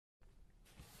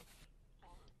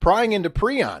Prying into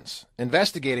Prions,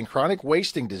 investigating chronic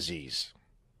wasting disease.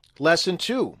 Lesson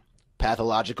 2,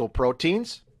 pathological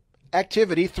proteins.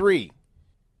 Activity 3.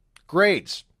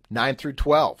 Grades, 9 through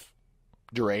 12.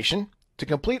 Duration, to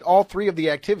complete all 3 of the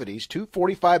activities, 2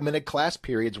 45-minute class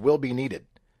periods will be needed.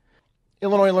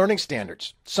 Illinois Learning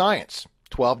Standards, Science,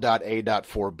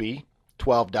 12.A.4b,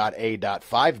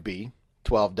 12.A.5b,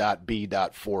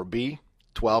 12.B.4b,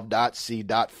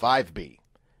 12.C.5b.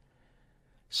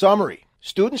 Summary.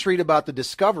 Students read about the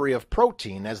discovery of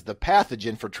protein as the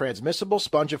pathogen for transmissible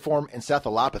spongiform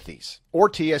encephalopathies, or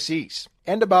TSEs,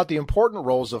 and about the important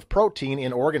roles of protein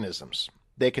in organisms.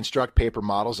 They construct paper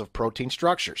models of protein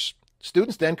structures.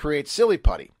 Students then create Silly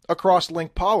Putty, a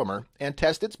cross-linked polymer, and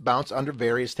test its bounce under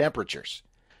various temperatures.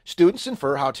 Students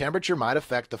infer how temperature might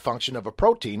affect the function of a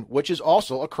protein, which is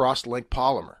also a cross-linked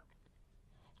polymer.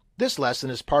 This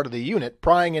lesson is part of the unit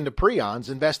Prying into Prions,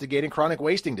 investigating chronic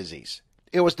wasting disease.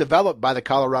 It was developed by the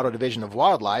Colorado Division of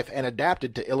Wildlife and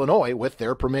adapted to Illinois with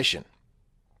their permission.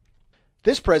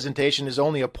 This presentation is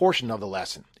only a portion of the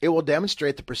lesson. It will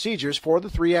demonstrate the procedures for the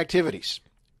 3 activities.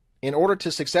 In order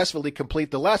to successfully complete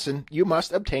the lesson, you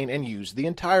must obtain and use the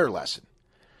entire lesson.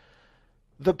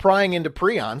 The Prying into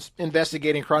Prions,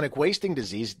 Investigating Chronic Wasting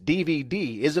Disease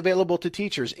DVD is available to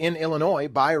teachers in Illinois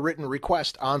by written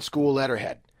request on school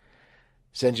letterhead.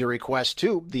 Send your request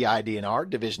to the IDNR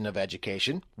Division of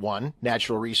Education, 1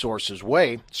 Natural Resources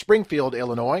Way, Springfield,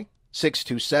 Illinois,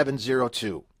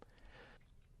 62702.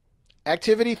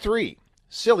 Activity 3,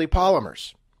 Silly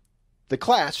Polymers. The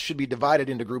class should be divided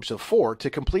into groups of 4 to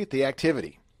complete the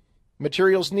activity.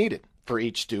 Materials needed for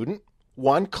each student: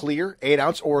 1 clear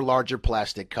 8-ounce or larger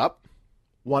plastic cup,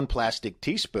 1 plastic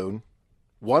teaspoon,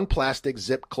 1 plastic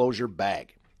zip closure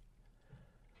bag.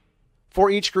 For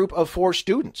each group of 4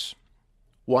 students: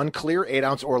 1 clear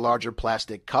 8-ounce or larger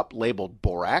plastic cup labeled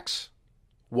borax,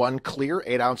 1 clear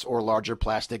 8-ounce or larger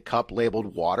plastic cup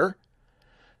labeled water,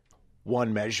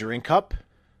 1 measuring cup,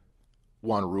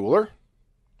 1 ruler,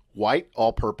 white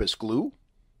all-purpose glue,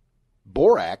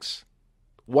 borax,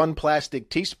 1 plastic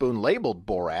teaspoon labeled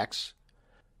borax,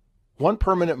 1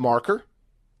 permanent marker,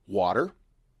 water,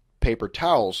 paper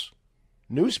towels,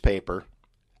 newspaper,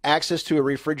 access to a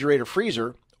refrigerator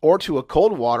freezer or to a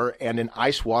cold water and an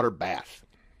ice water bath.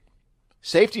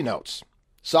 Safety notes.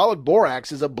 Solid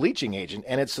borax is a bleaching agent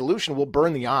and its solution will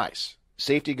burn the eyes.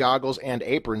 Safety goggles and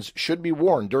aprons should be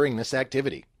worn during this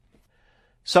activity.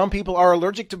 Some people are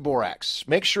allergic to borax.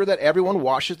 Make sure that everyone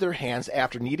washes their hands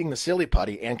after kneading the Silly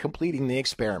Putty and completing the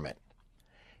experiment.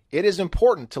 It is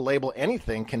important to label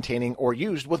anything containing or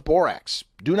used with borax.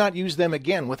 Do not use them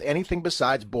again with anything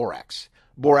besides borax.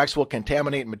 Borax will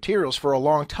contaminate materials for a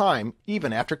long time,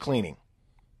 even after cleaning.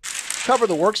 Cover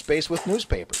the workspace with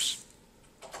newspapers.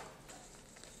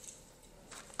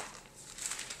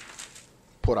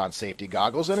 Put on safety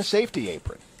goggles and a safety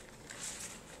apron.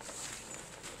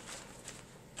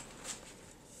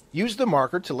 Use the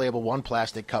marker to label 1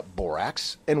 plastic cup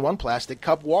borax and 1 plastic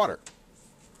cup water.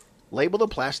 Label the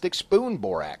plastic spoon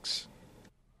borax.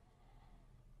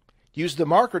 Use the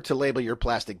marker to label your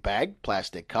plastic bag,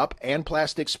 plastic cup, and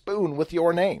plastic spoon with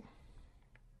your name.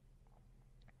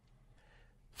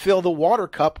 Fill the water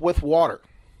cup with water.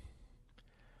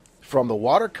 From the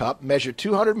water cup, measure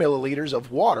 200 milliliters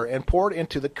of water and pour it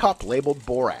into the cup labeled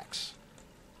borax.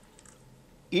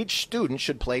 Each student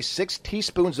should place 6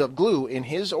 teaspoons of glue in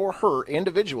his or her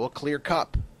individual clear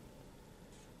cup.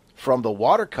 From the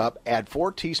water cup, add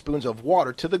 4 teaspoons of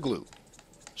water to the glue.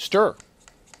 Stir.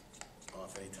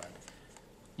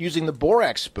 Using the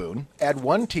borax spoon, add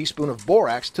 1 teaspoon of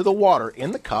borax to the water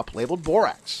in the cup labeled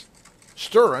borax.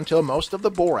 Stir until most of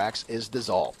the borax is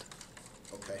dissolved.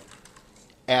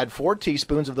 Add 4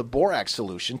 teaspoons of the borax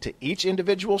solution to each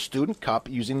individual student cup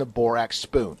using the borax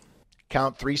spoon.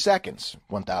 Count 3 seconds,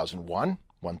 1001,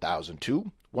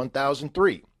 1002,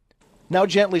 1003. Now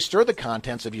gently stir the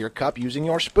contents of your cup using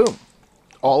your spoon.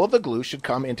 All of the glue should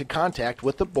come into contact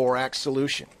with the borax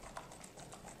solution.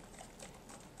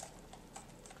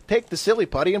 Take the Silly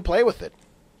Putty and play with it.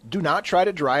 Do not try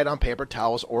to dry it on paper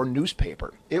towels or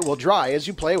newspaper. It will dry as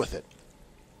you play with it.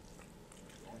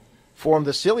 Form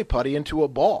the Silly Putty into a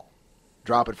ball.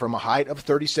 Drop it from a height of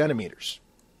 30 centimeters.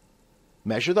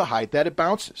 Measure the height that it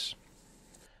bounces.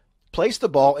 Place the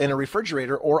ball in a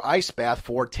refrigerator or ice bath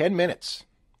for 10 minutes.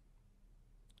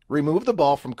 Remove the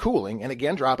ball from cooling and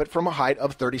again drop it from a height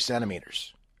of 30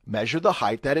 centimeters. Measure the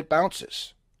height that it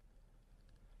bounces.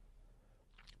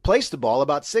 Place the ball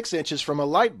about 6 inches from a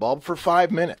light bulb for 5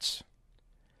 minutes.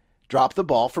 Drop the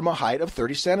ball from a height of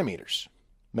 30 centimeters.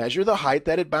 Measure the height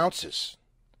that it bounces.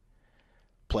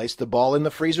 Place the ball in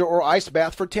the freezer or ice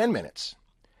bath for 10 minutes.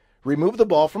 Remove the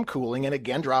ball from cooling and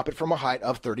again drop it from a height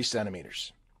of 30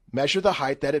 centimeters. Measure the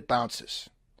height that it bounces.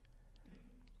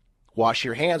 Wash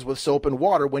your hands with soap and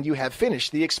water when you have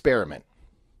finished the experiment.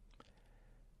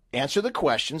 Answer the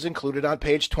questions included on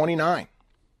page 29.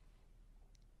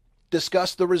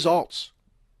 Discuss the results.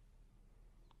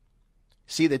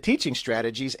 See the teaching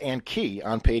strategies and key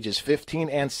on pages 15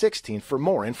 and 16 for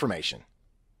more information.